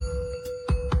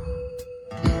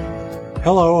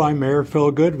Hello, I'm Mayor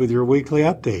Phil Good with your weekly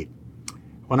update.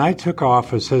 When I took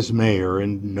office as mayor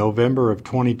in November of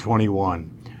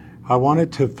 2021, I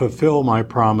wanted to fulfill my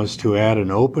promise to add an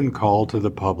open call to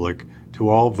the public to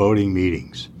all voting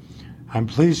meetings. I'm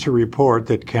pleased to report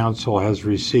that Council has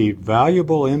received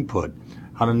valuable input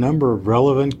on a number of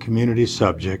relevant community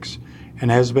subjects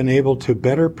and has been able to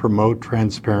better promote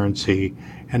transparency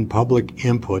and public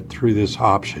input through this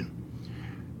option.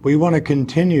 We want to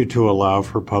continue to allow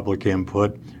for public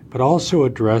input, but also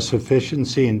address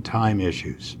efficiency and time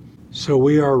issues. So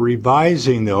we are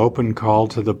revising the open call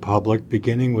to the public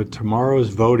beginning with tomorrow's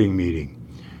voting meeting.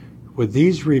 With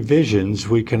these revisions,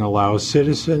 we can allow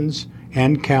citizens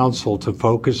and council to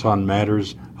focus on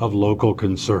matters of local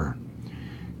concern.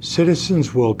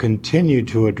 Citizens will continue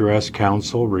to address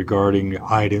council regarding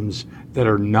items that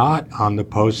are not on the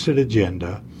posted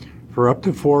agenda for up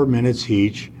to 4 minutes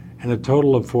each and a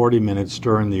total of 40 minutes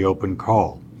during the open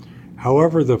call.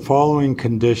 However, the following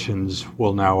conditions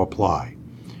will now apply.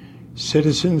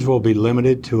 Citizens will be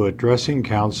limited to addressing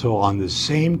council on the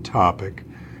same topic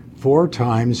 4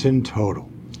 times in total.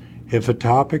 If a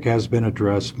topic has been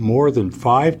addressed more than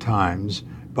 5 times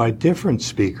by different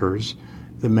speakers,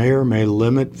 the mayor may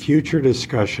limit future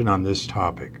discussion on this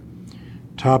topic.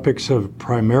 Topics of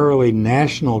primarily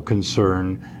national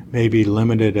concern may be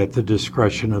limited at the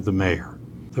discretion of the mayor.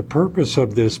 The purpose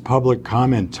of this public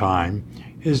comment time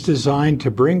is designed to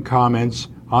bring comments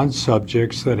on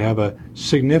subjects that have a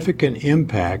significant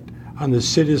impact on the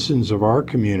citizens of our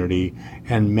community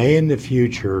and may in the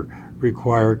future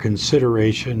require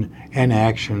consideration and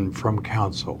action from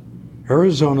council.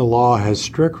 Arizona law has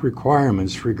strict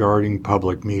requirements regarding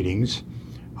public meetings.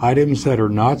 Items that are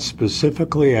not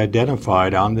specifically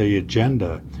identified on the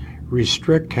agenda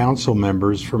restrict council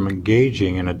members from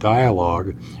engaging in a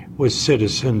dialogue with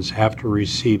citizens after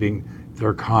receiving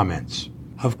their comments.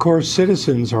 Of course,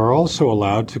 citizens are also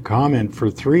allowed to comment for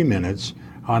 3 minutes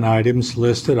on items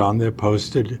listed on the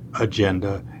posted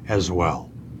agenda as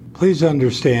well. Please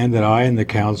understand that I and the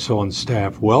council and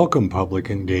staff welcome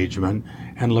public engagement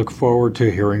and look forward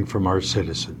to hearing from our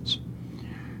citizens.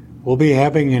 We'll be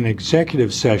having an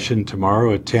executive session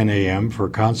tomorrow at 10 a.m. for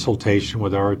consultation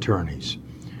with our attorneys.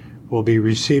 We'll be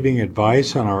receiving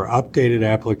advice on our updated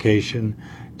application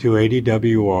to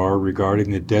ADWR regarding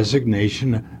the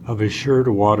designation of assured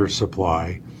water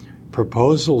supply,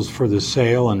 proposals for the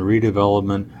sale and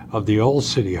redevelopment of the old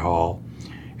City Hall,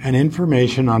 and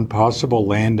information on possible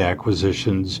land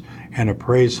acquisitions and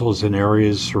appraisals in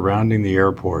areas surrounding the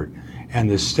airport and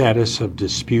the status of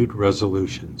dispute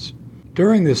resolutions.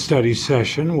 During this study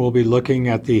session, we'll be looking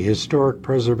at the Historic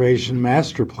Preservation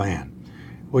Master Plan,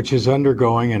 which is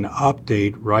undergoing an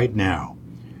update right now.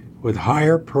 With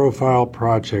higher profile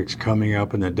projects coming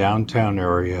up in the downtown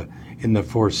area in the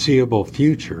foreseeable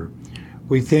future,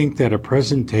 we think that a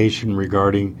presentation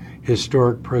regarding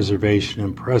historic preservation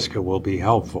in Prescott will be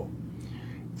helpful.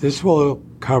 This will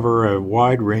cover a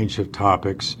wide range of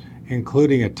topics,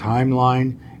 including a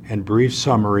timeline and brief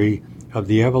summary of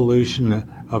the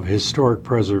evolution of historic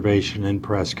preservation in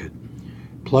Prescott,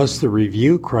 plus the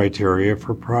review criteria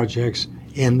for projects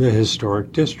in the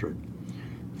historic district.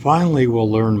 Finally,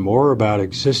 we'll learn more about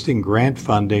existing grant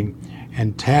funding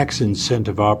and tax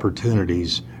incentive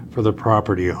opportunities for the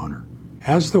property owner.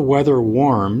 As the weather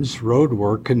warms, road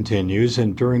work continues,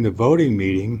 and during the voting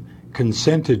meeting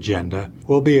consent agenda,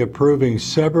 we'll be approving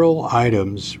several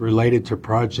items related to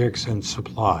projects and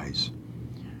supplies.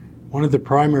 One of the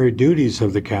primary duties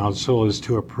of the council is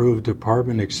to approve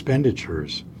department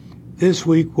expenditures. This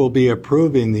week we'll be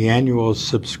approving the annual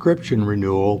subscription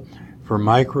renewal for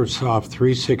Microsoft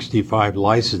 365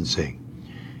 licensing.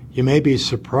 You may be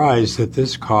surprised that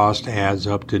this cost adds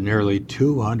up to nearly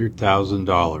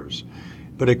 $200,000,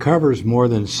 but it covers more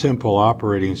than simple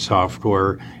operating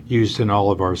software used in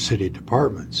all of our city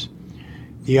departments.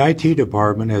 The IT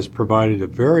department has provided a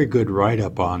very good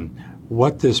write-up on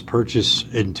what this purchase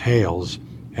entails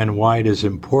and why it is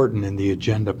important in the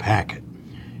agenda packet.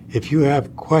 If you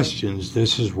have questions,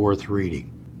 this is worth reading.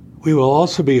 We will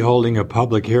also be holding a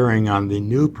public hearing on the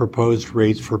new proposed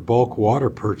rates for bulk water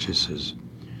purchases.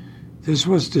 This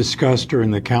was discussed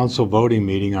during the council voting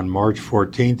meeting on March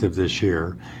 14th of this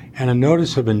year, and a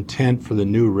notice of intent for the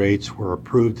new rates were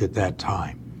approved at that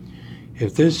time.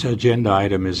 If this agenda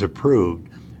item is approved,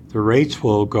 the rates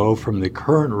will go from the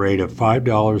current rate of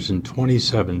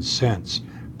 $5.27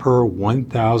 per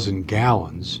 1,000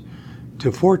 gallons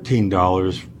to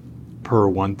 $14 per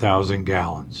 1,000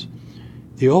 gallons.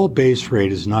 The old base rate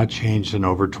has not changed in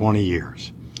over 20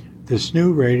 years. This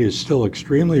new rate is still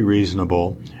extremely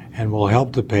reasonable and will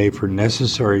help to pay for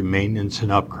necessary maintenance and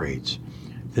upgrades.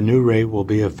 The new rate will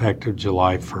be effective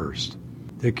July 1st.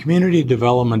 The Community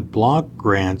Development Block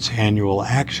Grants Annual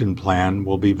Action Plan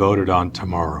will be voted on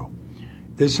tomorrow.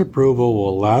 This approval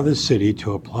will allow the city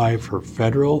to apply for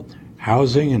federal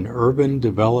housing and urban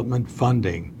development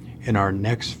funding in our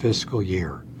next fiscal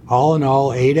year. All in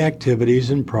all, 8 activities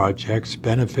and projects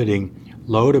benefiting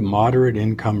low to moderate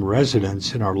income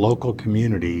residents in our local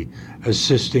community,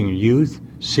 assisting youth,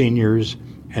 seniors,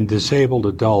 and disabled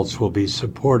adults will be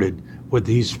supported with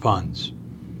these funds.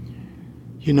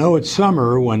 You know, it's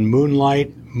summer when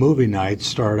Moonlight movie nights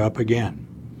start up again.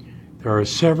 There are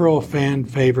several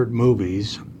fan-favorite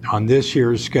movies on this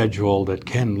year's schedule at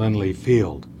Ken Lindley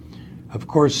Field. Of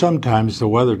course, sometimes the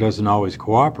weather doesn't always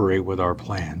cooperate with our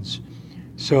plans,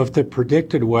 so if the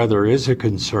predicted weather is a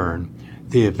concern,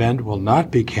 the event will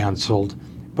not be canceled,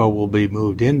 but will be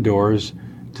moved indoors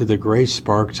to the Grace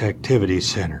Sparks Activity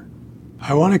Center.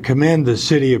 I want to commend the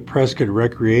City of Prescott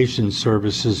Recreation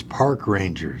Services Park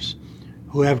Rangers,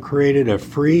 who have created a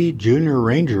free Junior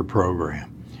Ranger program.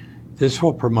 This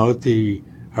will promote the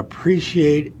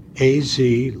Appreciate AZ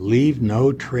Leave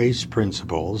No Trace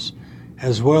principles,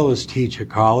 as well as teach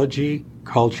ecology,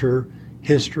 culture,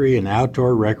 history, and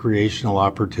outdoor recreational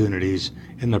opportunities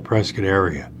in the Prescott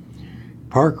area.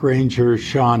 Park Ranger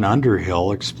Sean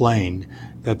Underhill explained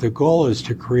that the goal is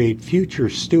to create future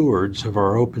stewards of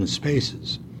our open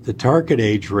spaces. The target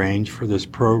age range for this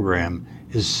program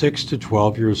is 6 to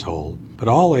 12 years old, but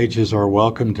all ages are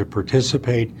welcome to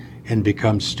participate and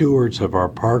become stewards of our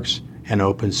parks and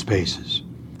open spaces.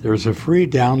 There's a free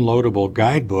downloadable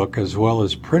guidebook as well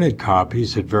as printed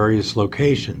copies at various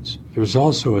locations. There's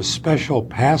also a special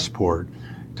passport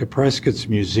to Prescott's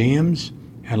museums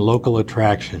and local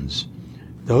attractions.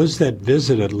 Those that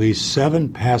visit at least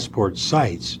 7 passport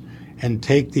sites and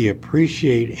take the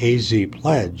Appreciate AZ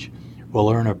pledge will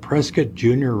earn a Prescott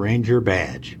Junior Ranger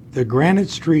badge. The Granite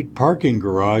Street parking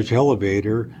garage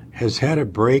elevator has had a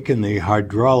break in the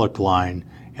hydraulic line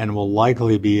and will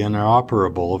likely be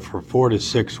inoperable for 4 to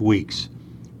 6 weeks,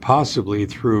 possibly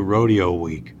through Rodeo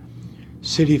Week.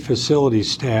 City facility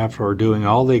staff are doing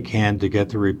all they can to get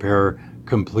the repair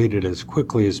completed as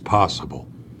quickly as possible.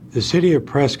 The City of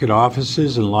Prescott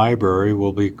offices and library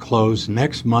will be closed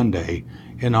next Monday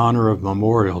in honor of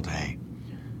Memorial Day.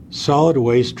 Solid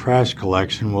waste trash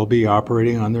collection will be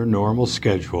operating on their normal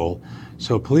schedule,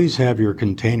 so please have your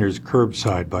containers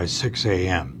curbside by 6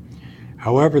 a.m.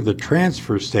 However, the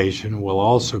transfer station will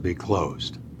also be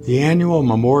closed. The annual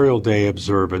Memorial Day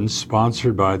observance,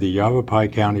 sponsored by the Yavapai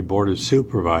County Board of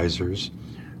Supervisors,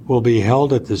 will be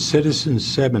held at the Citizens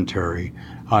Cemetery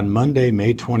on Monday,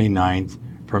 May 29th,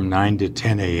 from 9 to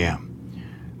 10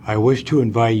 a.m. I wish to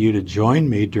invite you to join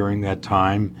me during that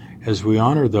time as we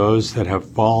honor those that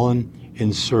have fallen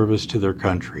in service to their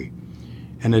country.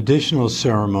 An additional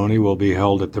ceremony will be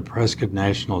held at the Prescott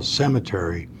National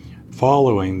Cemetery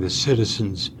following the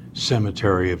Citizens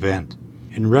Cemetery event.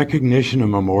 In recognition of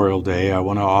Memorial Day, I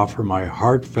want to offer my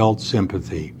heartfelt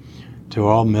sympathy to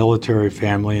all military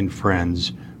family and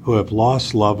friends who have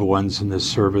lost loved ones in the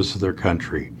service of their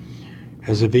country.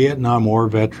 As a Vietnam War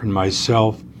veteran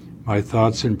myself, my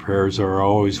thoughts and prayers are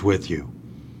always with you.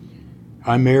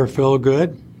 I'm Mayor Phil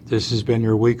Good. This has been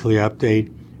your weekly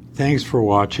update. Thanks for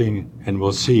watching, and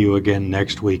we'll see you again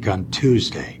next week on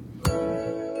Tuesday.